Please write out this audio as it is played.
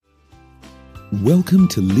Welcome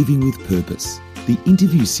to Living with Purpose, the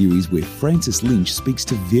interview series where Frances Lynch speaks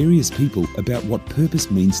to various people about what purpose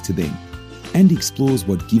means to them and explores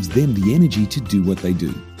what gives them the energy to do what they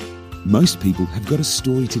do. Most people have got a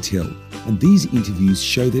story to tell, and these interviews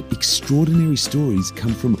show that extraordinary stories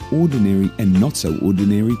come from ordinary and not so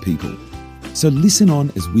ordinary people. So listen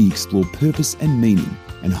on as we explore purpose and meaning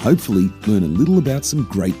and hopefully learn a little about some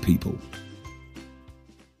great people.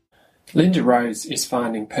 Linda Rose is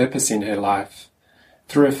finding purpose in her life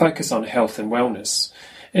through a focus on health and wellness,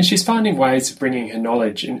 and she's finding ways of bringing her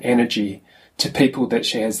knowledge and energy to people that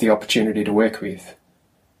she has the opportunity to work with.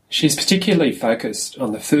 She's particularly focused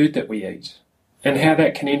on the food that we eat and how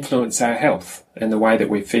that can influence our health and the way that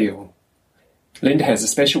we feel. Linda has a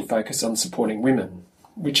special focus on supporting women,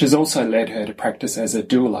 which has also led her to practice as a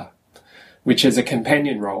doula, which is a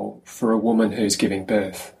companion role for a woman who's giving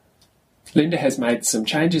birth. Linda has made some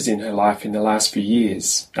changes in her life in the last few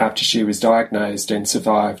years after she was diagnosed and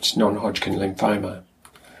survived non-Hodgkin lymphoma.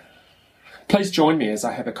 Please join me as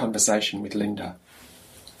I have a conversation with Linda.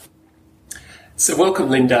 So welcome,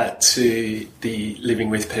 Linda, to the Living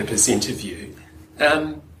with Purpose interview.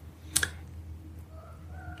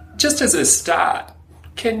 Just as a start,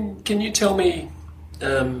 can you tell me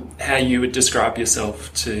how you would describe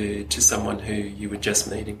yourself to someone who you were just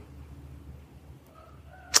meeting?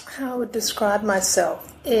 How I would describe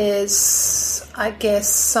myself is, I guess,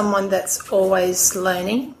 someone that's always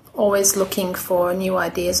learning, always looking for new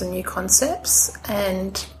ideas and new concepts,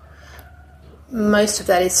 and most of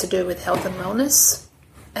that is to do with health and wellness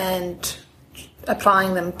and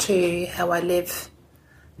applying them to how I live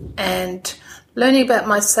and learning about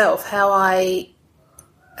myself, how I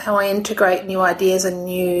integrate new ideas and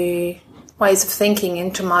new ways of thinking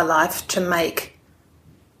into my life to make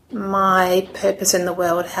my purpose in the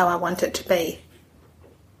world how I want it to be.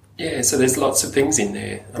 Yeah, so there's lots of things in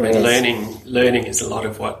there. Learning is a lot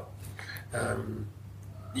of what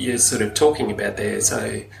you're sort of talking about there.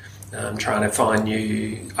 So trying to find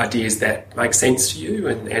new ideas that make sense to you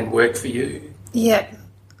and work for you. Yeah,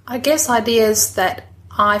 I guess ideas that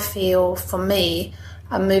I feel for me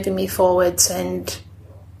are moving me forwards and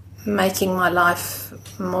making my life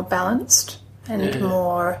more balanced and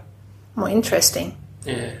more interesting.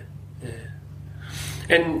 Yeah.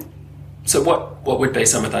 And so what would be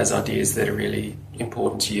some of those ideas that are really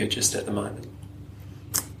important to you just at the moment?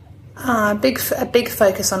 A big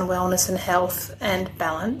focus on wellness and health and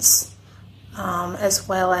balance, as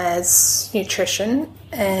well as nutrition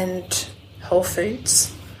and whole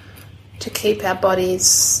foods to keep our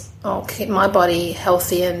bodies, or keep my body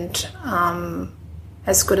healthy and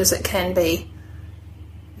as good as it can be,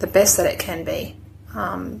 the best that it can be.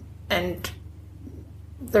 And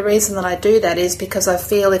the reason that I do that is because I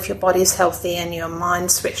feel if your body's healthy and your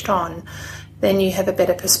mind's switched on, then you have a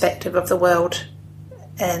better perspective of the world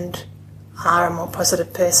and are a more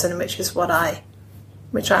positive person, which I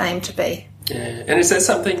aim to be. Yeah, and is that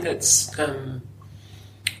something that's that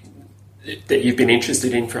you've been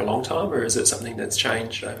interested in for a long time, or is it something that's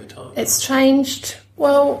changed over time? It's changed.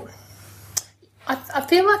 Well, I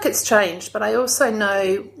feel like it's changed, but I also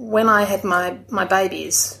know when I had my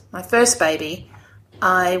babies, my first baby,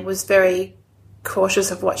 I was very cautious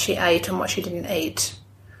of what she ate and what she didn't eat.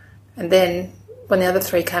 And then when the other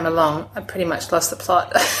three came along, I pretty much lost the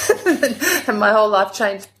plot. And my whole life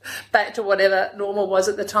changed back to whatever normal was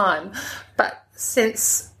at the time. But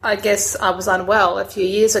since I guess I was unwell a few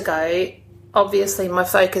years ago, obviously my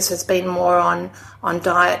focus has been more on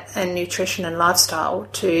diet and nutrition and lifestyle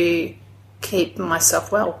to keep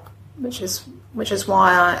myself well, which is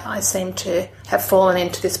why I seem to have fallen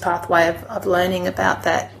into this pathway of learning about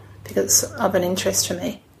that because of an interest for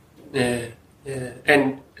me. Yeah.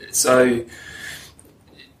 And so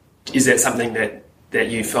is that something that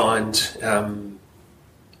you find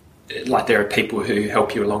like there are people who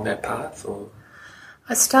help you along that path? Or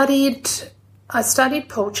I studied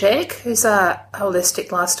Paul Chek, who's a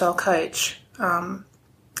holistic lifestyle coach,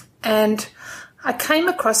 and I came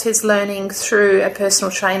across his learning through a personal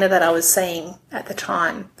trainer that I was seeing at the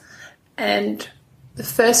time. And the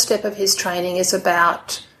first step of his training is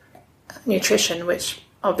about nutrition, which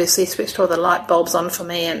obviously switched all the light bulbs on for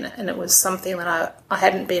me, and it was something that I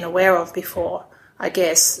hadn't been aware of before, I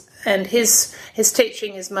guess. And his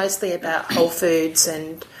teaching is mostly about whole foods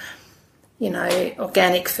and,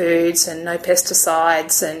 organic foods and no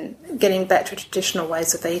pesticides and getting back to traditional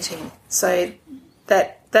ways of eating. So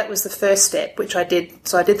that was the first step, which I did.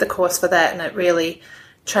 So I did the course for that, and it really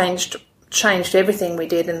changed everything we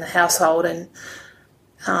did in the household. And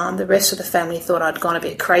the rest of the family thought I'd gone a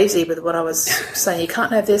bit crazy with what I was saying. You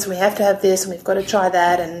can't have this, we have to have this, and we've got to try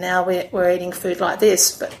that, and now we're eating food like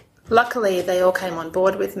this. But luckily they all came on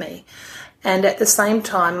board with me. And at the same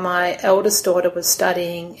time, my eldest daughter was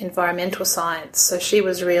studying environmental science, so she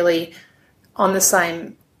was really on the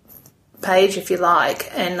same page, if you like,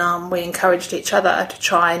 and we encouraged each other to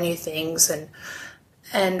try new things,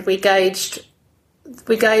 and we gauged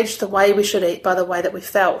the way we should eat by the way that we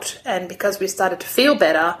felt. And because we started to feel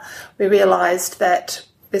better, we realised that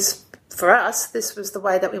this was the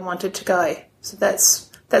way that we wanted to go. So that's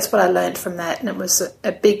what I learned from that, and it was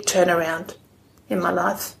a big turnaround in my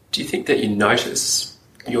life. Do you think that you notice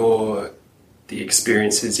the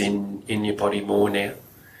experiences in your body more now?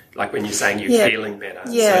 Like when you're saying you're feeling better.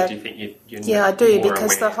 Yeah. So do you think you're Yeah, I do, more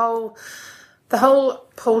because aware? the whole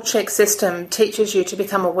Paul Chek system teaches you to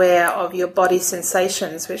become aware of your body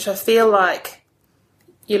sensations, which I feel like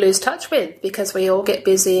you lose touch with because we all get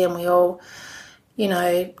busy and we all,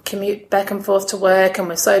 commute back and forth to work, and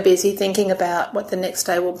we're so busy thinking about what the next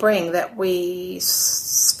day will bring that we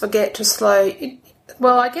forget to slow.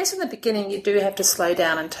 Well, I guess in the beginning you do have to slow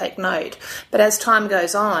down and take note, but as time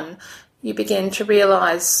goes on, you begin to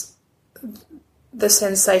realise the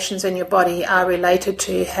sensations in your body are related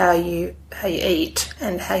to how you eat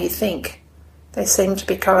and how you think. They seem to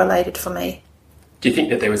be correlated for me. Do you think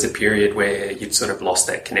that there was a period where you'd sort of lost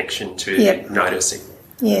that connection to noticing?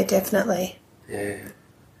 Yeah, definitely.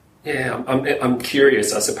 Yeah. I'm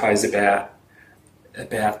curious, I suppose, about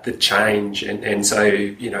the change, and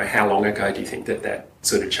so how long ago do you think that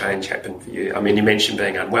sort of change happened for you? I mean, you mentioned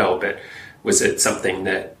being unwell, but was it something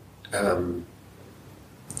that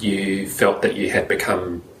you felt that you had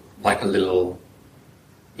become like a little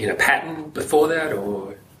in a pattern before that,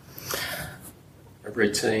 or a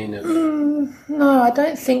routine of... No, I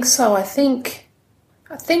don't think so. I think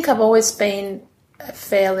I've always been a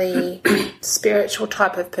fairly spiritual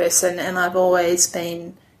type of person, and I've always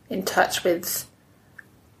been in touch with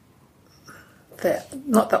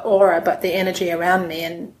not the aura, but the energy around me,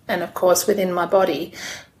 and of course within my body.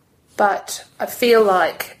 But I feel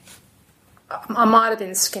like I might have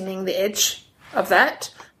been skimming the edge of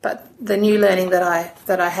that, but the new learning that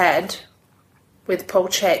I had with Paul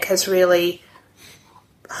Chek has really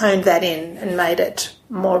honed that in and made it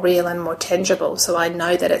more real and more tangible, so I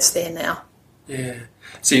know that it's there now. Yeah.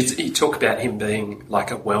 So you talk about him being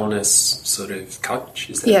like a wellness sort of coach,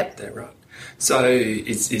 is that right? So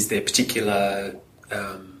is there particular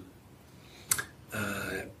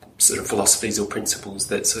sort of philosophies or principles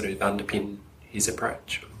that sort of underpin his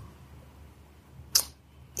approach?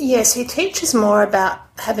 Yes, he teaches more about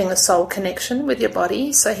having a soul connection with your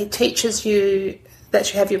body. So he teaches you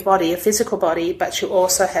that you have your body, a physical body, but you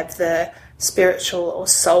also have the spiritual or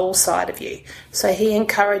soul side of you. So he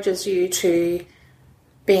encourages you to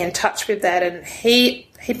be in touch with that, and he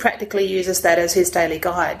practically uses that as his daily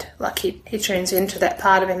guide. Like he tunes into that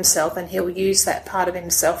part of himself, and he'll use that part of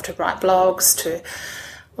himself to write blogs, to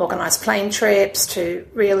organise plane trips, to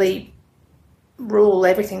really rule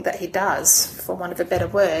everything that he does, for want of a better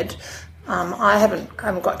word. I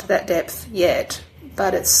haven't got to that depth yet,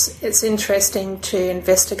 but it's interesting to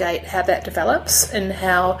investigate how that develops and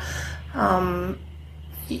how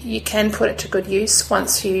you can put it to good use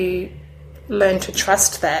once you learn to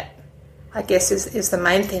trust that. I guess is the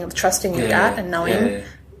main thing, of trusting your gut and knowing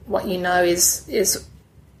what you know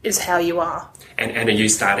is how you are. And are you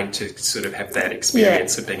starting to sort of have that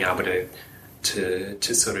experience of being able to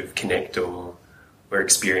sort of connect or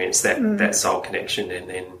experience that soul connection, and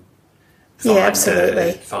then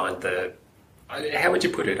find the how would you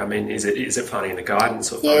put it? I mean, is it finding the guidance,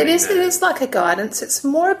 or it is like a guidance. It's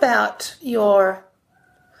more about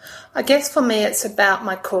I guess for me it's about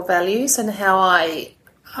my core values and how I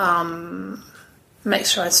make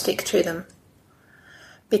sure I stick to them.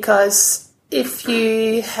 Because if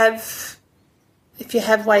you have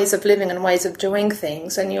ways of living and ways of doing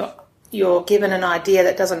things, and you're given an idea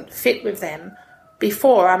that doesn't fit with them,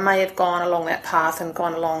 before I may have gone along that path and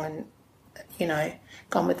gone along and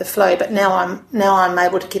gone with the flow, but now I'm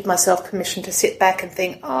able to give myself permission to sit back and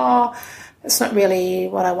think, it's not really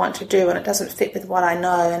what I want to do, and it doesn't fit with what I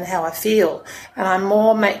know and how I feel. And I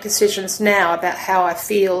more make decisions now about how I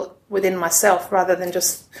feel within myself, rather than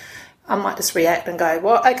I might just react and go,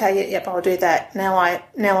 well, okay, yep, I'll do that. Now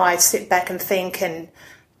I sit back and think and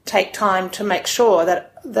take time to make sure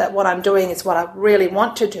that what I'm doing is what I really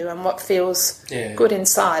want to do and what feels good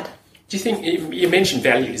inside. Do you think, you mentioned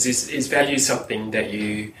values, is values something that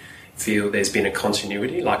you feel there's been a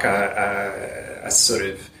continuity, like a sort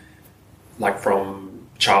of, like from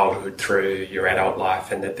childhood through your adult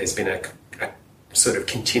life, and that there's been a sort of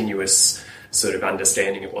continuous sort of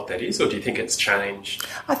understanding of what that is, or do you think it's changed?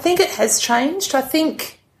 I think it has changed. I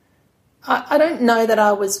think, I don't know that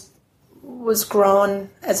I was was grown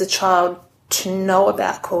as a child to know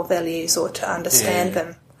about core values or to understand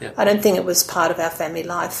them. Yeah. I don't think it was part of our family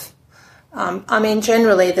life. I mean,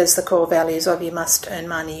 generally there's the core values of you must earn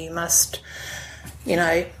money, you must,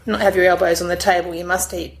 not have your elbows on the table, you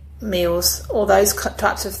must eat meals, all those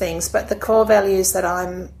types of things. But the core values that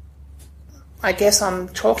I guess I'm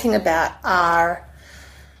talking about are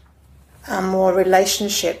more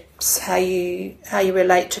relationships, how you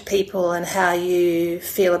relate to people and how you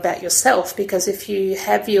feel about yourself. Because if you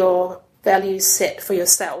have your values set for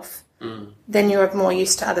yourself, then you're more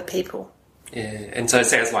used to other people. Yeah, and so it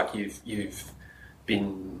sounds like you've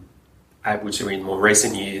been able to, in more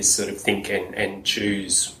recent years, sort of think and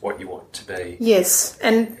choose what you want to be. Yes,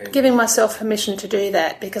 and giving myself permission to do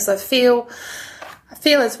that, because I feel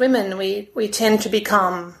as women we tend to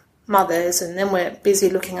become mothers and then we're busy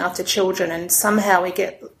looking after children, and somehow we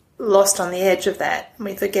get lost on the edge of that.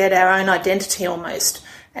 We forget our own identity almost.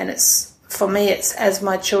 And for me, it's as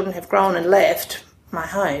my children have grown and left my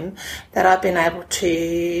home that I've been able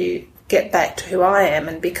to get back to who I am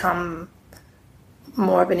and become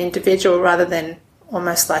more of an individual rather than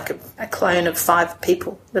almost like a clone of 5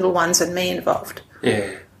 people, little ones and me involved.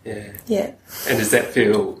 Yeah. Yeah. And does that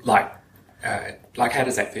feel like how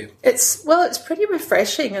does that feel? It's pretty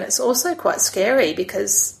refreshing, and it's also quite scary,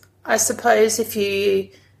 because I suppose if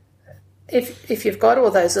you've got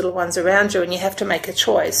all those little ones around you and you have to make a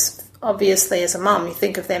choice, obviously as a mum you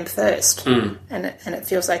think of them first, and it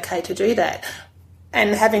feels okay to do that.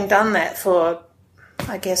 And having done that for,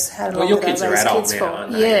 I guess, how long your kids are adult kids now, for?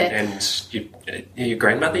 aren't they? And are you a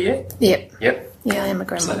grandmother yet? Yep. Yep. Yeah, I am a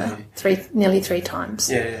grandmother. Nearly 3 times.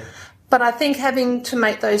 Yeah. But I think having to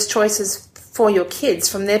make those choices for your kids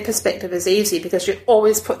from their perspective is easy, because you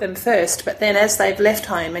always put them first. But then as they've left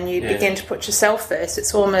home and you begin to put yourself first,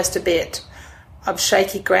 it's almost a bit of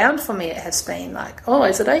shaky ground for me. It has been like, oh,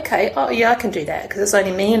 is it okay? Oh, yeah, I can do that because it's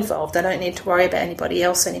only me involved. I don't need to worry about anybody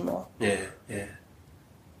else anymore. Yeah.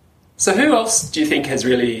 So who else do you think has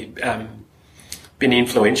really been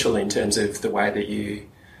influential in terms of the way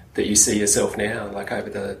that you see yourself now, like over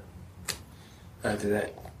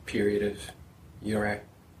that period of your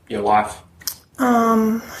life?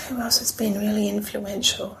 Who else has been really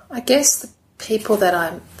influential? I guess the people that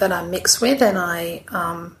I mix with and I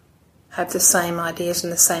have the same ideas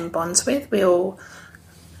and the same bonds with. We all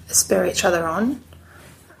spur each other on,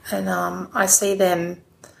 and I see them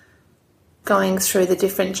going through the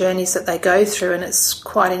different journeys that they go through, and it's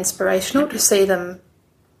quite inspirational to see them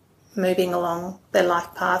moving along their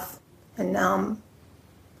life path and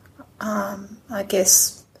I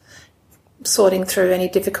guess sorting through any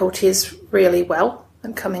difficulties really well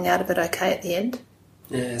and coming out of it okay at the end.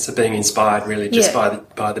 Yeah, so being inspired really just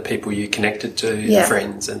by the people you connected to, the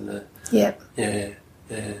friends and the... Yeah.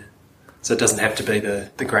 So it doesn't have to be the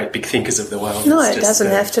great big thinkers of the world. No, it doesn't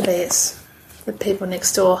have to be. It's the people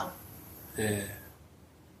next door. Yeah.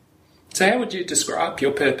 So how would you describe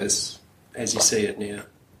your purpose as you see it now?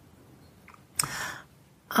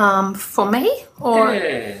 For me? Or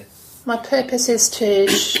yeah. My purpose is to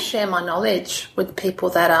share my knowledge with people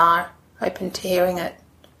that are open to hearing it.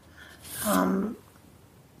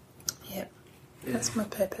 That's my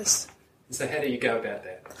purpose. So how do you go about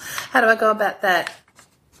that? How do I go about that?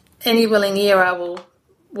 Any willing ear I will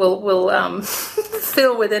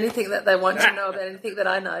fill with anything that they want to know about anything that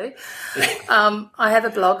I know. I have a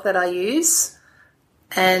blog that I use,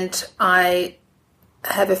 and I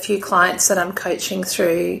have a few clients that I'm coaching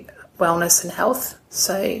through wellness and health.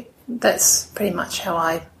 So that's pretty much how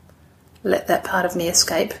I let that part of me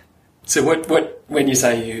escape. So what when you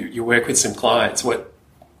say you work with some clients, what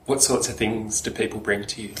sorts of things do people bring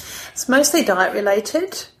to you? It's mostly diet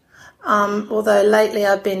related. Although lately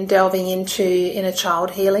I've been delving into inner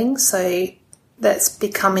child healing, so that's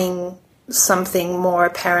becoming something more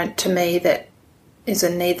apparent to me that is a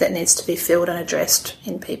need that needs to be filled and addressed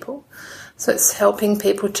in people. So it's helping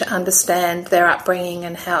people to understand their upbringing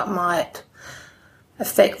and how it might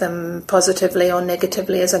affect them positively or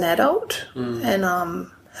negatively as an adult, and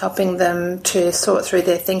helping them to sort through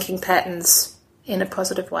their thinking patterns in a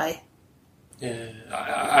positive way. Yeah,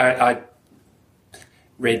 I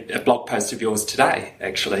read a blog post of yours today,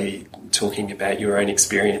 actually, talking about your own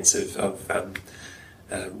experience of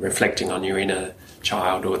reflecting on your inner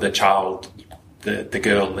child, or the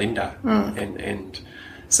girl Linda, and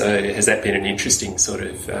so has that been an interesting sort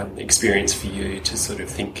of experience for you to sort of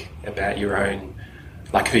think about your own,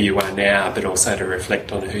 like who you are now, but also to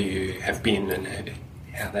reflect on who you have been and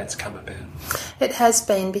how that's come about? It has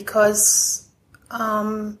been, because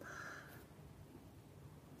I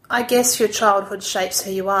guess your childhood shapes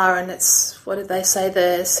who you are, and it's, what did they say,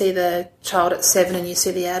 see the child at 7 and you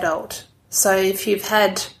see the adult. So if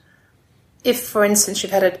for instance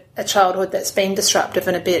you've had a childhood that's been disruptive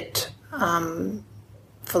and a bit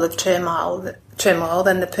full of turmoil,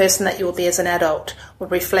 then the person that you will be as an adult will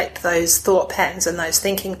reflect those thought patterns and those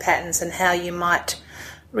thinking patterns and how you might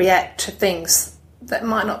react to things that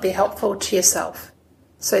might not be helpful to yourself.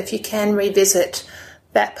 So if you can revisit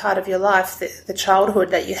that part of your life, the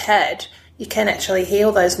childhood that you had, you can actually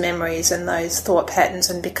heal those memories and those thought patterns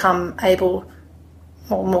and become able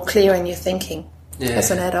or more clear in your thinking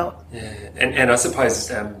as an adult. Yeah, and I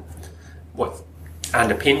suppose what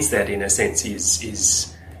underpins that in a sense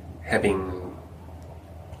is having,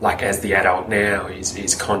 like as the adult now,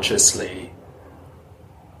 is consciously,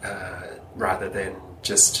 rather than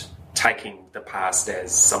just taking the past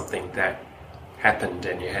as something that happened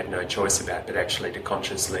and you had no choice about, but actually to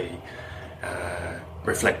consciously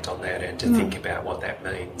reflect on that and to think about what that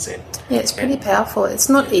means. It's pretty powerful. It's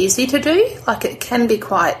not easy to do. Like, it can be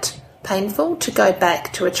quite painful to go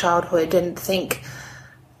back to a childhood and think,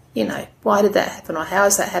 why did that happen, or how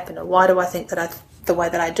has that happened, or why do I think the way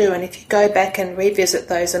that I do? And if you go back and revisit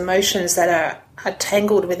those emotions that are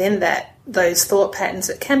tangled within those thought patterns,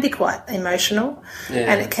 it can be quite emotional,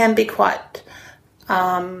 and it can be quite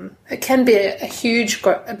it can be a huge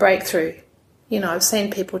breakthrough. I've seen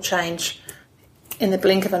people change in the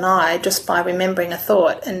blink of an eye just by remembering a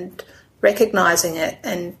thought and recognising it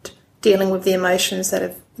and dealing with the emotions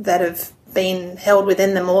that have been held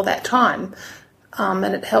within them all that time,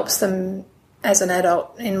 and it helps them as an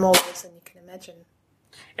adult in more ways than you can imagine.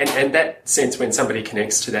 And that sense, when somebody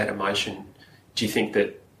connects to that emotion, do you think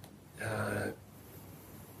that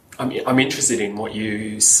I'm interested in what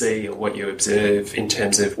you see or what you observe in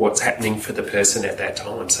terms of what's happening for the person at that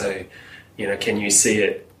time. So, can you see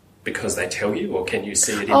it because they tell you, or can you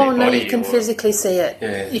see it in their body? Oh, no, you can physically see it.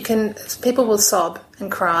 Yeah. You can. People will sob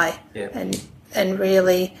and cry and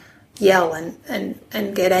really yell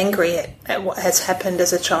and get angry at what has happened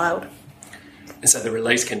as a child. And so the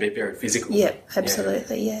release can be very physical. Yeah,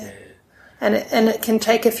 absolutely, yeah. And it can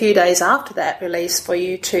take a few days after that release for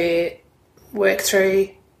you to work through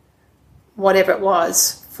whatever it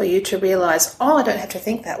was, for you to realise, I don't have to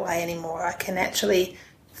think that way anymore. I can actually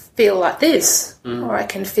feel like this, or I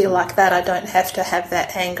can feel like that. I don't have to have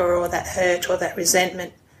that anger or that hurt or that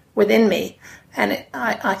resentment within me. And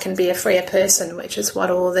I can be a freer person, which is what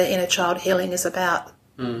all the inner child healing is about.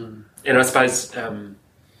 And I suppose,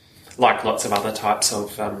 like lots of other types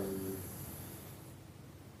of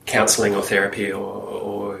counselling or therapy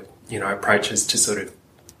or approaches to sort of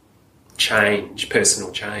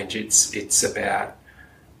personal change, it's about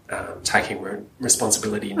taking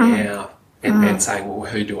responsibility now and saying, well,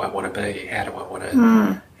 who do I want to be? How do I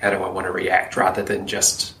want to react, rather than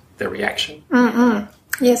just the reaction?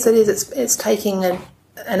 Yes, it is. It's taking an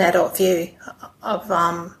adult view of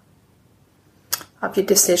your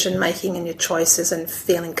decision making and your choices and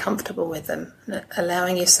feeling comfortable with them, and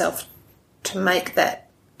allowing yourself to make that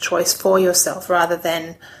choice for yourself rather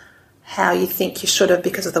than how you think you should have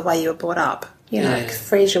because of the way you were brought up. It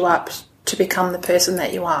frees you up to become the person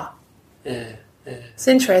that you are. Yeah. It's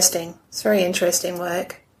interesting. It's very interesting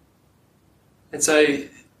work. And so,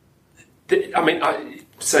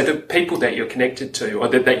 so the people that you're connected to, or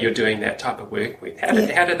that you're doing that type of work with, how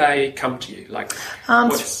do they come to you? Like,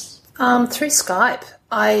 through Skype.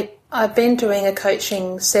 I've been doing a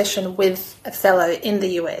coaching session with a fellow in the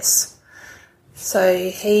US. So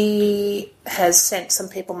he has sent some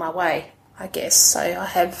people my way, I guess. So I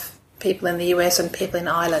have people in the US and people in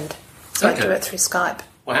Ireland. So I do it through Skype.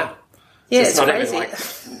 Wow. Yeah, so it's not crazy. Even like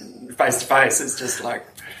face to face. It's just like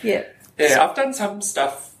Yeah. I've done some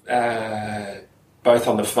stuff both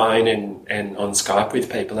on the phone and on Skype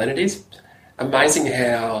with people, and it is amazing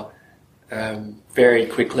how very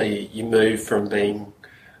quickly you move from being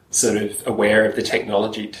sort of aware of the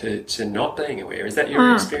technology to not being aware. Is that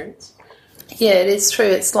your experience? Yeah, it is true.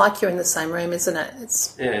 It's like you're in the same room, isn't it?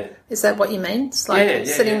 Is that what you mean? It's like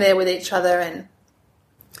sitting there with each other, and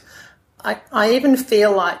I even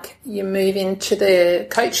feel like you move into the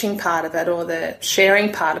coaching part of it or the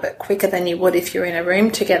sharing part of it quicker than you would if you're in a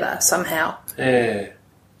room together somehow. Yeah.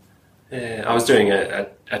 I was doing a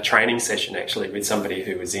training session actually with somebody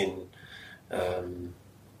who was in,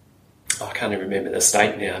 I can't even remember the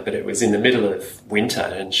state now, but it was in the middle of winter,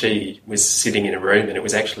 and she was sitting in a room and it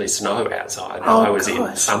was actually snow outside, and I was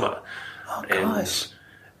in summer. Oh, and, gosh.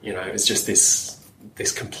 It was just this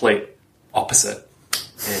complete opposite.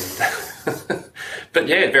 And but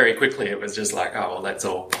very quickly it was just like, oh, well, that's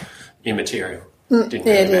all immaterial. Didn't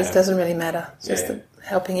really it is. matter. Doesn't really matter. It's just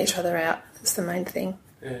helping each other out. That's the main thing.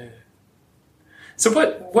 Yeah. So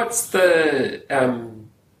what's the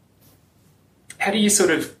how do you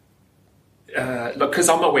sort of look, because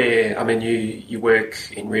I'm aware, I mean, you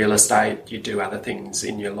work in real estate, you do other things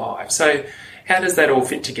in your life. So how does that all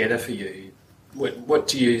fit together for you? What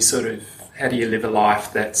do you sort of, how do you live a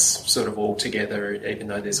life that's sort of all together, even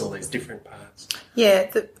though there's all these different parts? Yeah,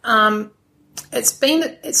 it's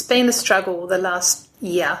been a struggle the last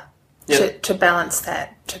year to balance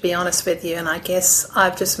that, to be honest with you. And I guess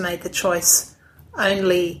I've just made the choice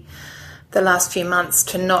only the last few months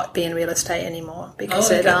to not be in real estate anymore because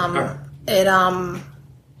it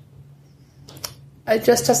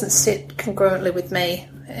just doesn't sit congruently with me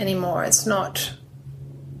anymore. It's not.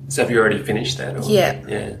 So have you already finished that? Or?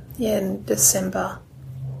 Yeah, in December.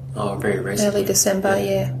 Oh, very recently. Early December,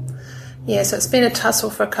 yeah. Yeah, so it's been a tussle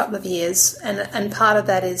for a couple of years, and part of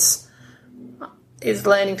that is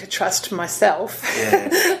learning to trust myself,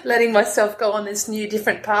 letting myself go on this new,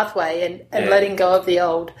 different pathway and letting go of the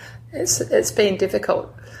old. It's been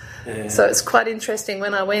difficult. Yeah. So it's quite interesting.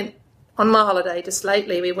 When I went on my holiday just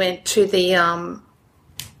lately, we went to the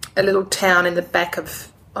a little town in the back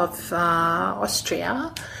of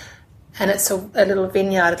Austria, and it's a little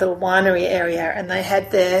vineyard, a little winery area, and they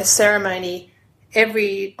had their ceremony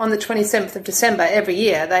on the 27th of December every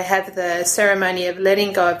year. They have the ceremony of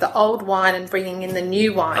letting go of the old wine and bringing in the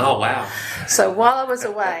new wine. Oh, wow. So while I was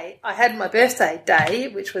away, I had my birthday day,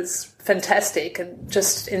 which was fantastic and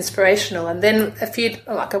just inspirational. And then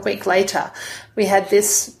a week later, we had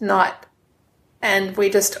this night and we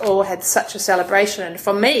just all had such a celebration. And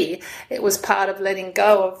for me, it was part of letting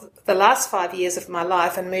go of the last 5 years of my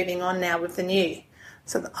life and moving on now with the new.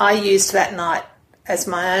 So I used that night as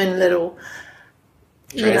my own little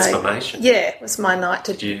transformation. It was my night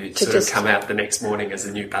to. Did you sort of come out the next morning as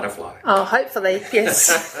a new butterfly? Oh, hopefully,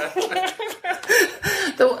 yes.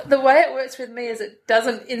 The way it works with me is it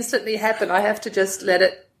doesn't instantly happen. I have to just let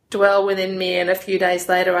it dwell within me, and a few days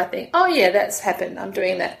later I think, oh yeah, that's happened. I'm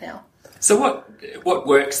doing that now. So what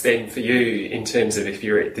works then for you in terms of if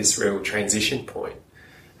you're at this real transition point?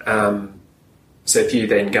 So if you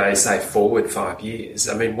then go, say, forward 5 years,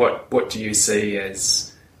 I mean, what do you see as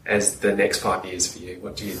the next 5 years for you?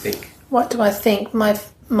 What do you think? What do I think? My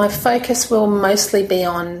focus will mostly be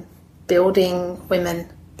on building women,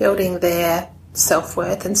 building their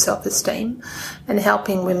self-worth and self-esteem, and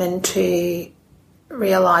helping women to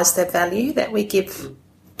realise their value that we give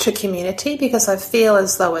to community, because I feel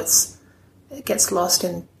as though it gets lost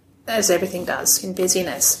in, as everything does, in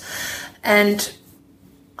busyness. And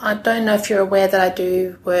I don't know if you're aware that I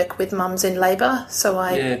do work with mums in labour, so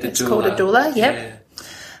it's called a doula. Yep.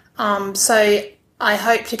 Yeah. So I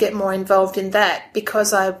hope to get more involved in that,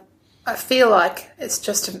 because I feel like it's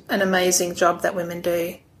just an amazing job that women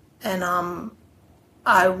do, and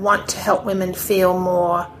I want to help women feel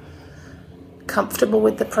more comfortable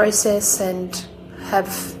with the process and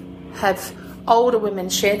have older women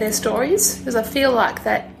share their stories, because I feel like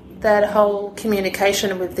that whole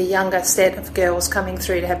communication with the younger set of girls coming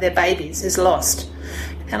through to have their babies is lost,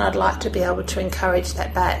 and I'd like to be able to encourage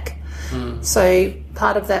that back. So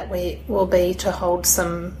part of that will be to hold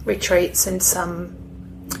some retreats and some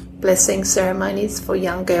blessing ceremonies for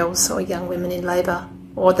young girls or young women in labour,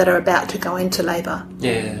 or that are about to go into labour.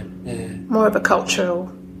 Yeah. More of a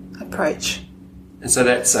cultural approach. And so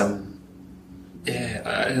that's I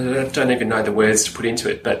don't even know the words to put into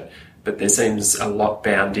it, but there seems a lot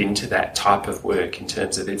bound into that type of work, in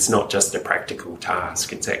terms of it's not just a practical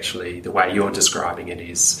task. It's actually, the way you're describing it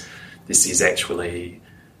is, this is actually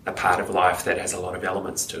a part of life that has a lot of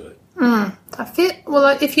elements to it. I feel,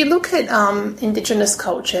 well, if you look at Indigenous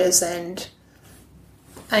cultures and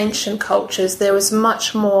ancient cultures, there was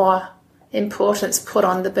much more importance put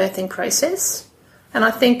on the birthing process. And I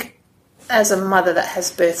think as a mother that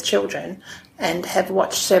has birthed children and have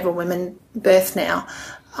watched several women birth now,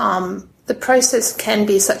 the process can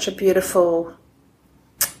be such a beautiful,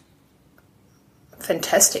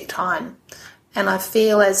 fantastic time. And I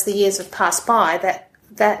feel as the years have passed by that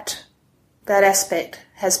aspect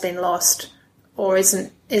has been lost, or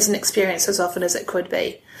isn't experienced as often as it could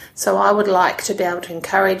be. So I would like to be able to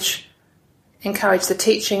encourage the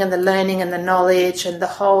teaching and the learning and the knowledge and the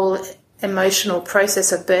whole emotional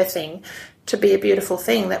process of birthing to be a beautiful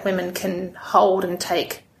thing that women can hold and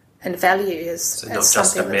take and value as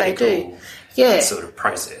something that they do. Yeah, sort of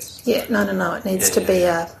process. Yeah, no. It needs to be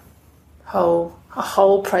a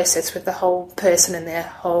whole process with the whole person and their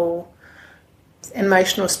whole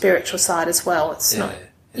emotional, spiritual side as well. It's not.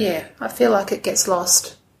 Yeah, I feel like it gets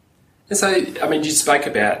lost. And so, I mean, you spoke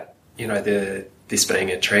about, this being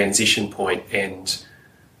a transition point, and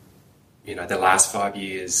the last 5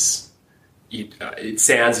 years. It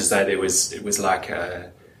sounds as though it was like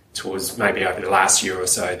towards maybe over the last year or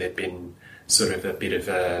so, there'd been sort of a bit of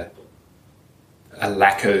a a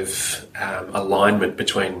lack of alignment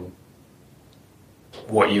between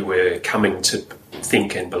what you were coming to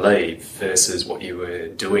think and believe versus what you were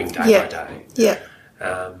doing day by day. Yeah.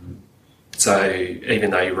 So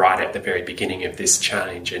even though you're right at the very beginning of this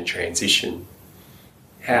change and transition,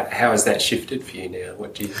 how has that shifted for you now?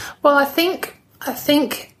 What do you? Well, I think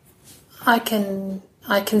I can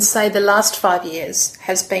say the last 5 years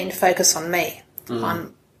has been focused on me,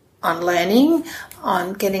 on learning,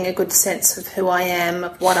 on getting a good sense of who I am,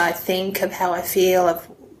 of what I think, of how I feel, of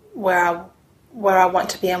where I want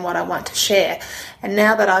to be and what I want to share. And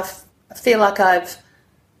now that I feel like I've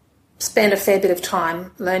spent a fair bit of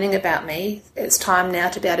time learning about me, it's time now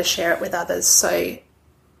to be able to share it with others. So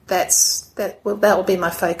that will be my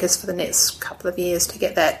focus for the next couple of years, to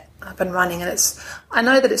get that up and running. And I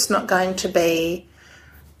know that it's not going to be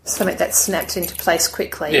something that snaps into place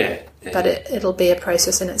quickly, but it'll be a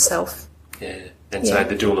process in itself. Yeah, and so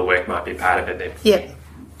the doula work might be part of it then. Yeah.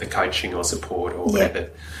 The coaching or support or whatever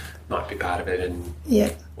might be part of it, and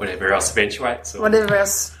whatever else eventuates. Or... whatever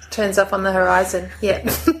else turns up on the horizon,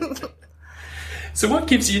 So what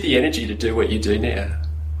gives you the energy to do what you do now?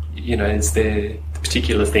 You know, is there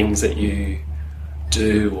particular things that you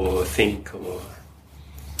do or think, or...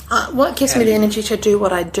 what gives me the energy to do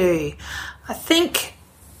what I do? I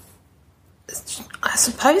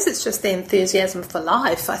suppose it's just the enthusiasm for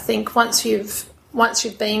life. I think once you've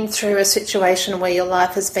been through a situation where your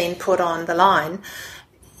life has been put on the line,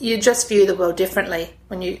 you just view the world differently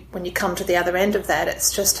when you come to the other end of that.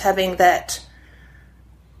 It's just having that,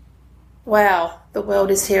 wow, the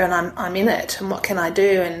world is here and I'm in it, and what can I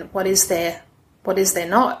do, and what is there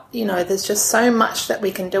not? You know, there's just so much that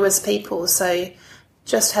we can do as people. So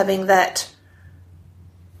just having that,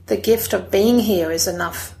 the gift of being here is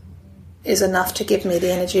enough to give me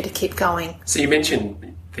the energy to keep going. So you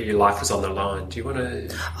mentioned that your life was on the line. Do you want to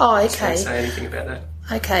say anything about that?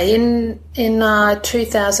 Okay. In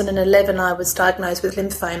 2011, I was diagnosed with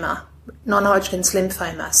lymphoma, non-Hodgkin's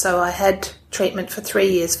lymphoma. So I had treatment for 3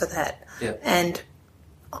 years for that. Yeah. And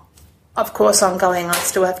of course, ongoing, I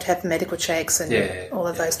still have to have medical checks and all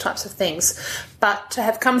of those types of things. But to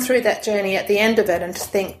have come through that journey at the end of it and to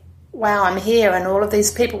think, wow, I'm here, and all of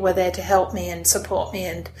these people were there to help me and support me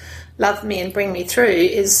and love me and bring me through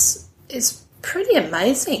is pretty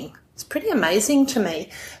amazing. It's pretty amazing to me.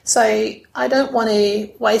 So I don't want to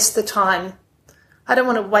waste the time. I don't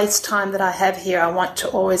want to waste time that I have here. I want to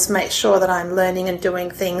always make sure that I'm learning and doing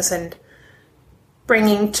things and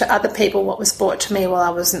bringing to other people what was brought to me while I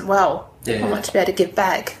wasn't well. I want to be able to give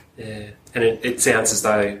back. Yeah, and it sounds as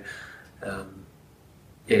though,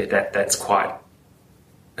 that's quite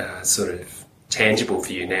sort of tangible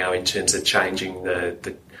for you now in terms of changing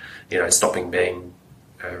the stopping being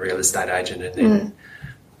a real estate agent and then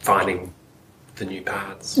finding the new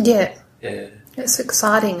paths. Yeah. It's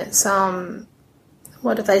exciting. It's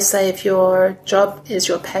what do they say? If your job is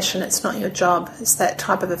your passion, it's not your job. It's that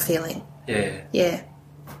type of a feeling. Yeah.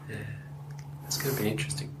 It's going to be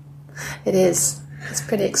interesting. It is. It's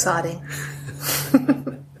pretty exciting.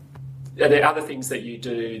 Are there other things that you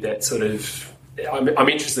do that sort of... I'm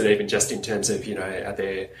interested even just in terms of, are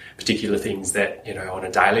there particular things that, on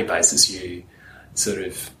a daily basis you sort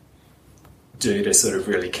of do to sort of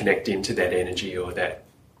really connect into that energy or that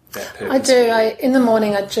purpose? I do. In the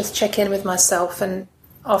morning I just check in with myself, and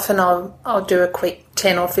often I'll do a quick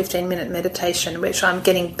 10 or 15 minute meditation, which I'm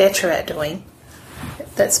getting better at doing.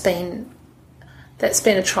 That's been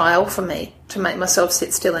a trial for me, to make myself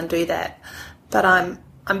sit still and do that. But I'm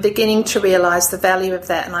beginning to realise the value of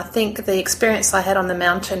that, and I think the experience I had on the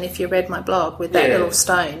mountain, if you read my blog, with that little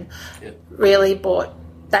stone, really brought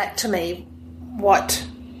back to me what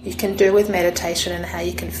you can do with meditation and how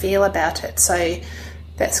you can feel about it. So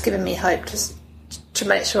that's given me hope to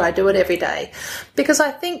make sure I do it every day, because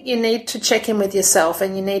I think you need to check in with yourself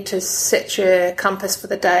and you need to set your compass for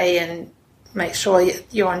the day and make sure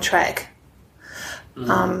you're on track.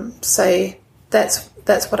 So that's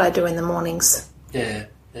what I do in the mornings. Yeah.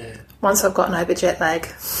 Once I've gotten over jet lag.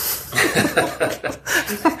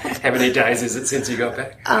 How many days is it since you got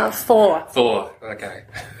back? 4. 4, okay.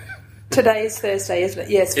 Today is Thursday, isn't it?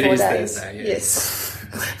 Yes, 4 days. It is Thursday, yes.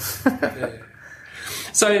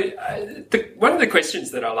 So one of the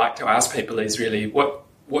questions that I like to ask people is really what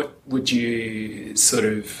would you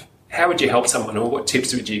how would you help someone, or what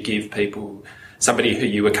tips would you give people, somebody who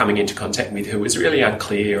you were coming into contact with who was really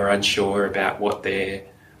unclear or unsure about what their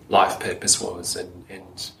life purpose was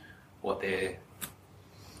and what they're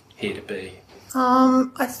here to be?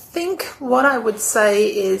 I think what I would say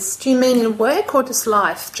is, do you mean in work or just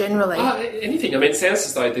life generally? Anything. I mean, it sounds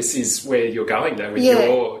as though this is where you're going though with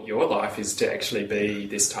your life, is to actually be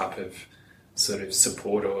this type of sort of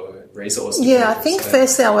support or resource. To Yeah, people. I think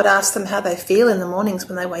firstly I would ask them how they feel in the mornings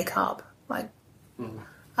when they wake up. Like,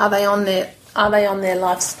 are they on their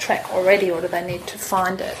life's track already, or do they need to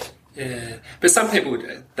find it? Yeah, but some people,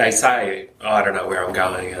 they say, I don't know where I'm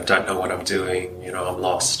going, I don't know what I'm doing, I'm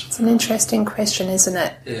lost. It's an interesting question, isn't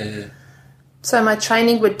it? Yeah. So my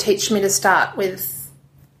training would teach me to start with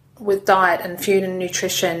diet and food and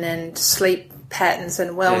nutrition and sleep patterns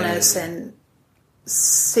and wellness and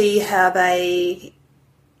see how they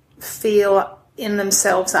feel in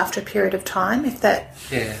themselves after a period of time, if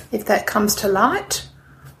that comes to light.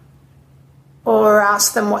 Or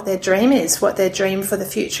ask them what their dream is, what their dream for the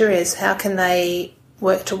future is. How can they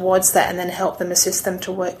work towards that, and then help them, assist them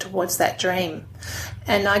to work towards that dream.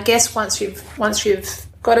 And I guess once you've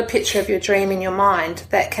got a picture of your dream in your mind,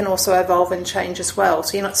 that can also evolve and change as well.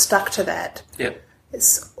 So you're not stuck to that. Yep.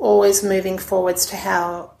 It's always moving forwards to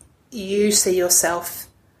how you see yourself,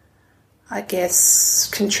 I guess,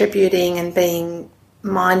 contributing and being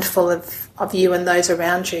mindful of you and those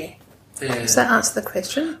around you. Yeah. Does that answer the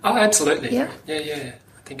question? Oh, absolutely. Yeah. I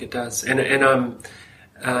think it does. And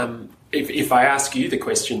if I ask you the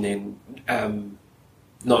question, then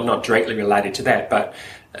not directly related to that, but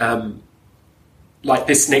like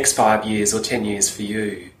this next 5 years or 10 years for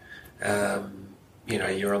you,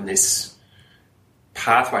 you're on this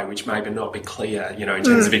pathway which may not be clear, in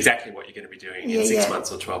terms of exactly what you're going to be doing in 6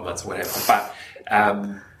 months or 12 months or whatever. But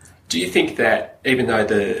do you think that even though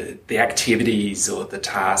the activities or the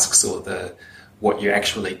tasks or what you're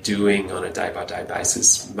actually doing on a day-by-day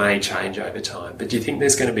basis may change over time, but do you think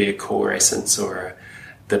there's going to be a core essence or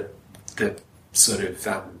the sort of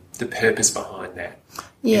the purpose behind that?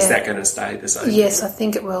 Yeah. Is that going to stay the same? Yes, I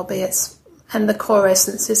think it will be. And the core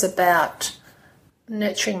essence is about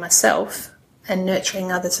nurturing myself and nurturing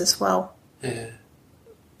others as well. Yeah.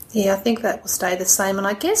 Yeah, I think that will stay the same. And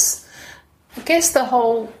I guess the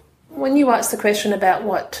whole, when you ask the question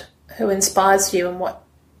about who inspires you and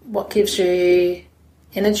what gives you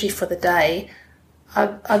energy for the day,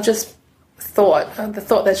 I've just thought, the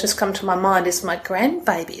thought that's just come to my mind is my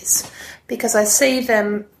grandbabies, because I see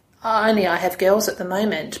them, only I have girls at the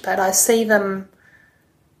moment, but I see them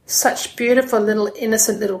such beautiful little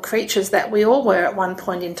innocent little creatures that we all were at one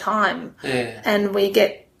point in time. Yeah. And we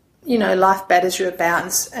get, life batters you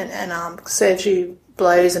about and serves you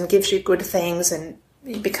blows and gives you good things, and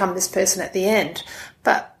you become this person at the end.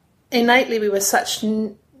 But innately we were such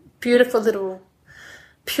beautiful little,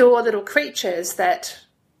 pure little creatures that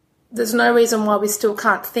there's no reason why we still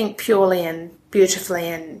can't think purely and beautifully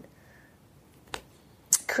and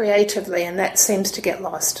creatively, and that seems to get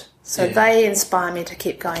lost. So they inspire me to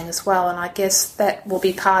keep going as well, and I guess that will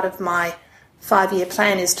be part of my 5-year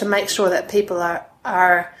plan, is to make sure that people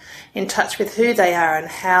are in touch with who they are and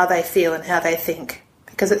how they feel and how they think,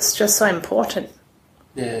 because it's just so important.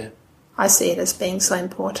 Yeah. I see it as being so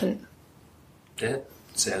important. Yeah,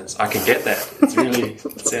 I can get that.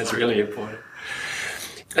 It sounds really important.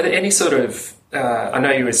 Are there any sort of, I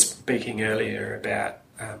know you were speaking earlier about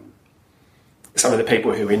some of the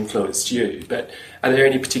people who influenced you, but are there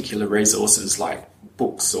any particular resources like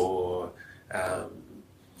books or other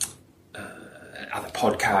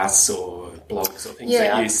podcasts or blogs or things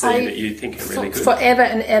that you see that you think are really good? Forever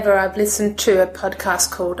and ever I've listened to a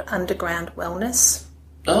podcast called Underground Wellness,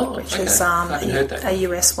 which is a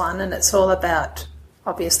US one, and it's all about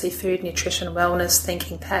obviously food, nutrition, wellness,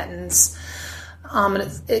 thinking patterns.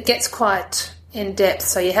 And it gets quite in depth,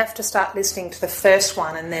 so you have to start listening to the first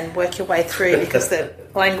one and then work your way through, because the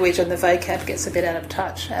language and the vocab gets a bit out of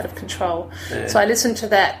touch, out of control. Yeah. So I listened to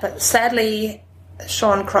that, but sadly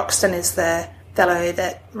Sean Croxton is the fellow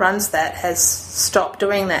that runs that, has stopped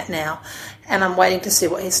doing that now, and I'm waiting to see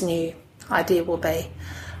what his new idea will be.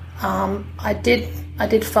 I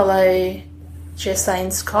did follow Jess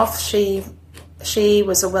Ainscough. She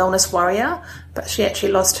was a wellness warrior, but she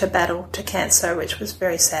actually lost her battle to cancer, which was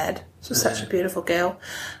very sad. She was such a beautiful girl.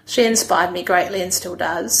 She inspired me greatly and still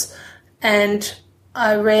does. And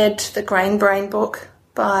I read the Grain Brain book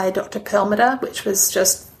by Dr. Perlmutter, which was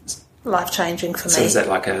just life-changing for me. So is that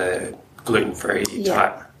like a gluten-free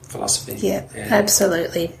type philosophy? Yeah,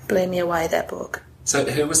 absolutely. Blew me away, that book. So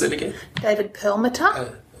who was it again? David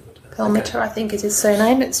Perlmutter. Perlmutter, okay. I think is his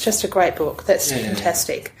surname. It's just a great book. That's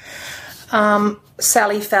fantastic.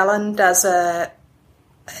 Sally Fallon does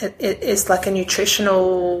it's like a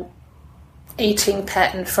nutritional eating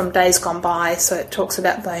pattern from days gone by, so it talks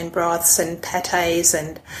about bone broths and pâtés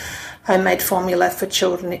and homemade formula for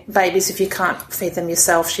children, babies if you can't feed them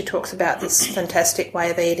yourself. She talks about this fantastic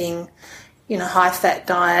way of eating, high fat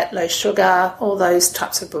diet, low sugar. All those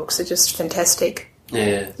types of books are just fantastic.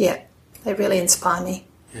 Yeah, they really inspire me.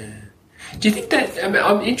 Yeah. Do you think that... I mean,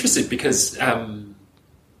 I'm interested because,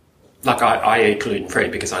 like, I eat gluten-free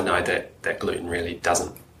because I know that gluten really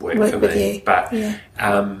doesn't work for me. You. But yeah.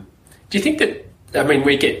 Do you think that... I mean,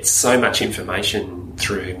 we get so much information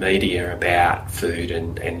through media about food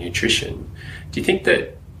and nutrition. Do you think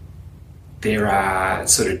that there are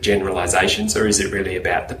sort of generalisations, or is it really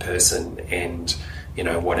about the person and, you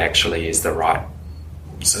know, what actually is the right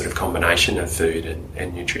sort of combination of food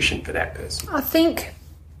and nutrition for that person? I think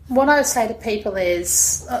what I would say to people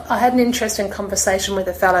is, I had an interesting conversation with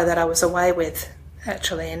a fellow that I was away with,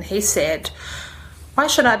 actually, and he said, why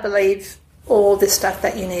should I believe all this stuff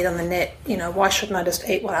that you need on the net? You know, why shouldn't I just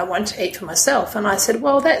eat what I want to eat for myself? And I said,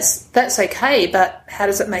 well, that's okay, but how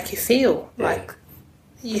does it make you feel? Yeah. Like,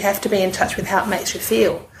 you have to be in touch with how it makes you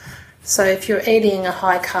feel. So if you're eating a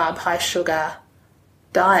high-carb, high-sugar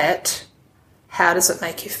diet, how does it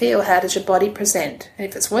make you feel? How does your body present? And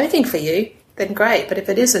if it's working for you, then great. But if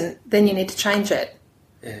it isn't, then you need to change it.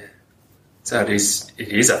 Yeah. So it is,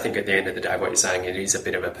 I think, at the end of the day, what you're saying, it is a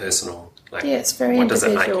bit of a personal... Like, yeah, it's very what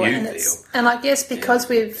individual. What does it make you and feel? And I guess because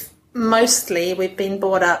we've been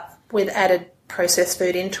brought up with added processed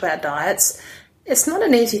food into our diets, it's not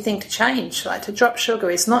an easy thing to change. Like, to drop sugar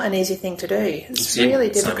is not an easy thing to do. It's really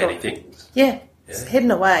difficult. So many things. Yeah, it's hidden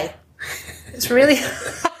away. It's really...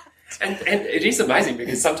 And it is amazing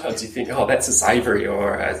because sometimes you think, oh, that's a savoury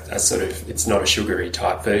or a sort of, it's not a sugary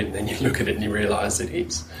type food, and then you look at it and you realise it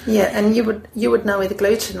is. Yeah, and you would know with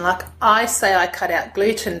gluten. Like, I say I cut out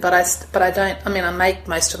gluten, but I don't. I mean, I make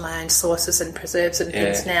most of my own sauces and preserves and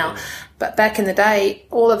things now. Yeah. But back in the day,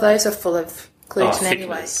 all of those are full of gluten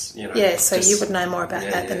anyway. You know, yeah, so you would know more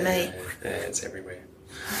about that than me. Yeah, it's everywhere.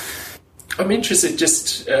 I'm interested.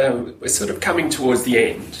 Just we're sort of coming towards the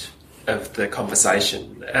end of the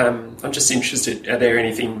conversation. I'm just interested, are there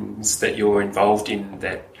any things that you're involved in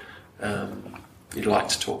that you'd like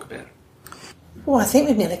to talk about? Well, I think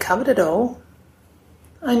we've nearly covered it all.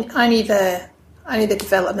 Only the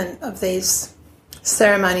development of these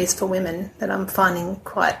ceremonies for women that I'm finding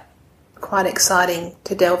quite exciting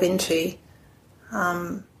to delve into.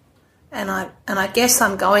 And I guess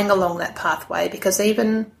I'm going along that pathway because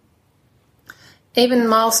even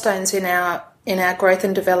milestones in our growth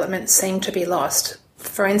and development seem to be lost.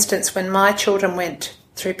 For instance, when my children went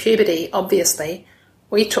through puberty, obviously,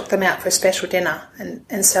 we took them out for a special dinner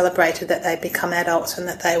and celebrated that they'd become adults and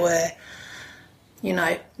that they were, you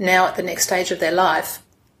know, now at the next stage of their life.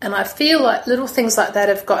 And I feel like little things like that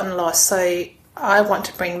have gotten lost, so I want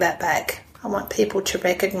to bring that back. I want people to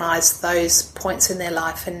recognise those points in their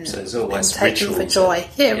life and take them for joy.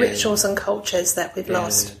 Rituals and cultures that we've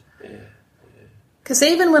lost. Because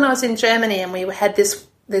even when I was in Germany and we had this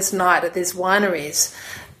night at these wineries,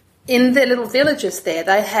 in their little villages there,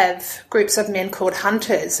 they have groups of men called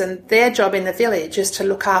hunters, and their job in the village is to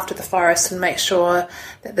look after the forest and make sure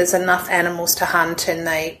that there's enough animals to hunt, and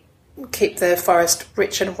they keep the forest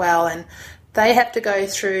rich and well. And they have to go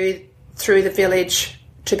through the village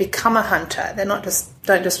to become a hunter. They're not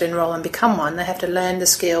don't just enroll and become one. They have to learn the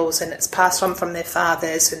skills, and it's passed on from their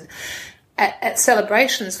fathers. And at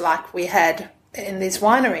celebrations like we had in these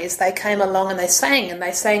wineries, they came along and they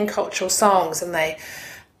sang cultural songs, and they,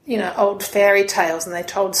 you know, old fairy tales, and they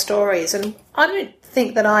told stories. And I don't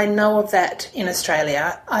think that I know of that in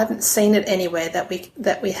Australia. I haven't seen it anywhere that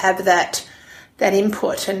we have that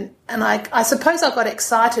input. And I suppose I got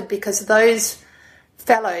excited because those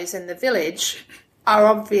fellows in the village are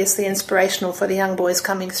obviously inspirational for the young boys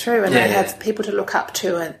coming through, and they have people to look up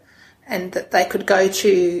to, and that they could go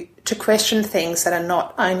to question things that are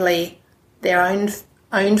not only their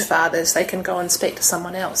own fathers. They can go and speak to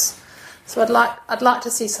someone else. So I'd like to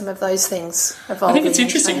see some of those things evolving. I think it's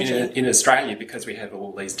interesting in Australia because we have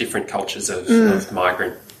all these different cultures of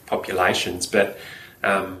migrant populations. But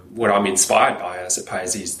what I'm inspired by, I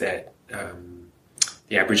suppose, is that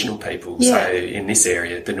the Aboriginal people. Yeah. So in this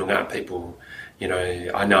area, the Noongar people. You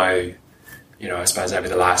know, I suppose over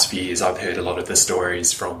the last few years, I've heard a lot of the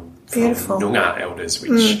stories from Noongar elders,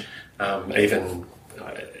 which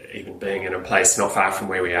even being in a place not far from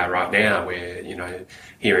where we are right now, we're, you know,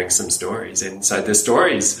 hearing some stories. And so the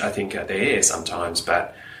stories, I think, are there sometimes,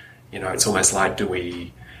 but, you know, it's almost like, do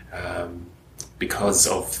we, because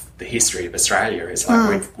of the history of Australia, it's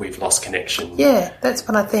like we've lost connection. Yeah, that's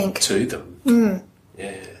what I think. To them. Mm.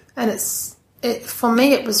 Yeah. And for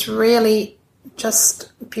me, it was really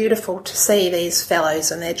just beautiful to see these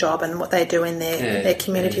fellows and their job and what they do in their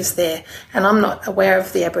communities there. And I'm not aware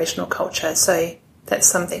of the Aboriginal culture, so that's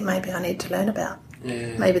something maybe I need to learn about.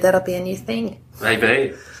 Yeah. Maybe that'll be a new thing.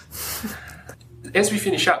 Maybe. As we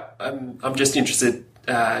finish up, I'm just interested,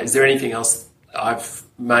 is there anything else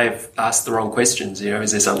may have asked the wrong questions.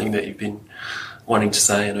 Is there something that you've been wanting to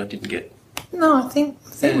say and I didn't get? No, I think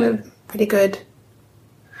we're pretty good.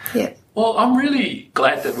 Yeah. Well, I'm really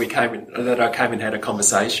glad that I came and had a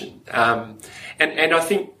conversation. And I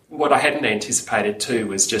think what I hadn't anticipated too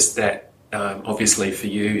was just that, obviously for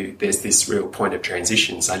you, there's this real point of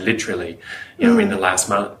transition. So literally, in the last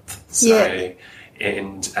month. So,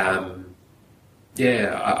 I've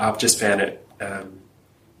just found it,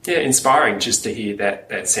 inspiring just to hear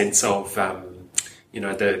that sense of,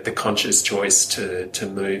 the conscious choice to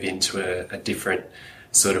move into a different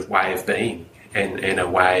sort of way of being and a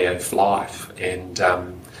way of life. And,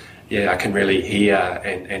 I can really hear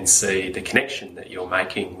and see the connection that you're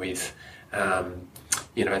making with,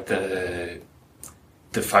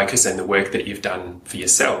 the focus and the work that you've done for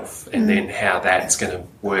yourself, and then how that's going to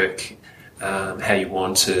work, how you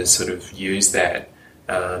want to sort of use that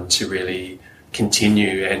to really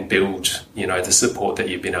continue and build, the support that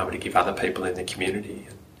you've been able to give other people in the community.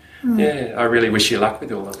 I really wish you luck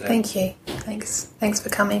with all of that. Thank you. Thanks for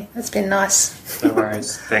coming. It's been nice. No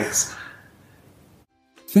worries. Thanks.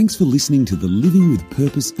 Thanks for listening to the Living with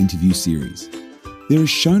Purpose interview series. There are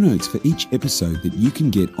show notes for each episode that you can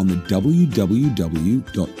get on the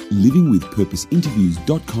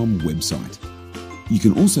www.livingwithpurposeinterviews.com website. You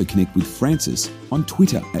can also connect with Frances on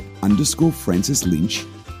Twitter at _Frances Lynch,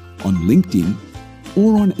 on LinkedIn,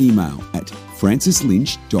 or on email at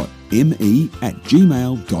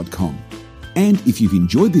franceslynch.me@gmail.com. And if you've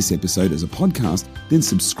enjoyed this episode as a podcast, then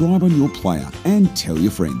subscribe on your player and tell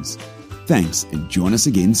your friends. Thanks, and join us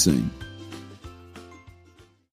again soon.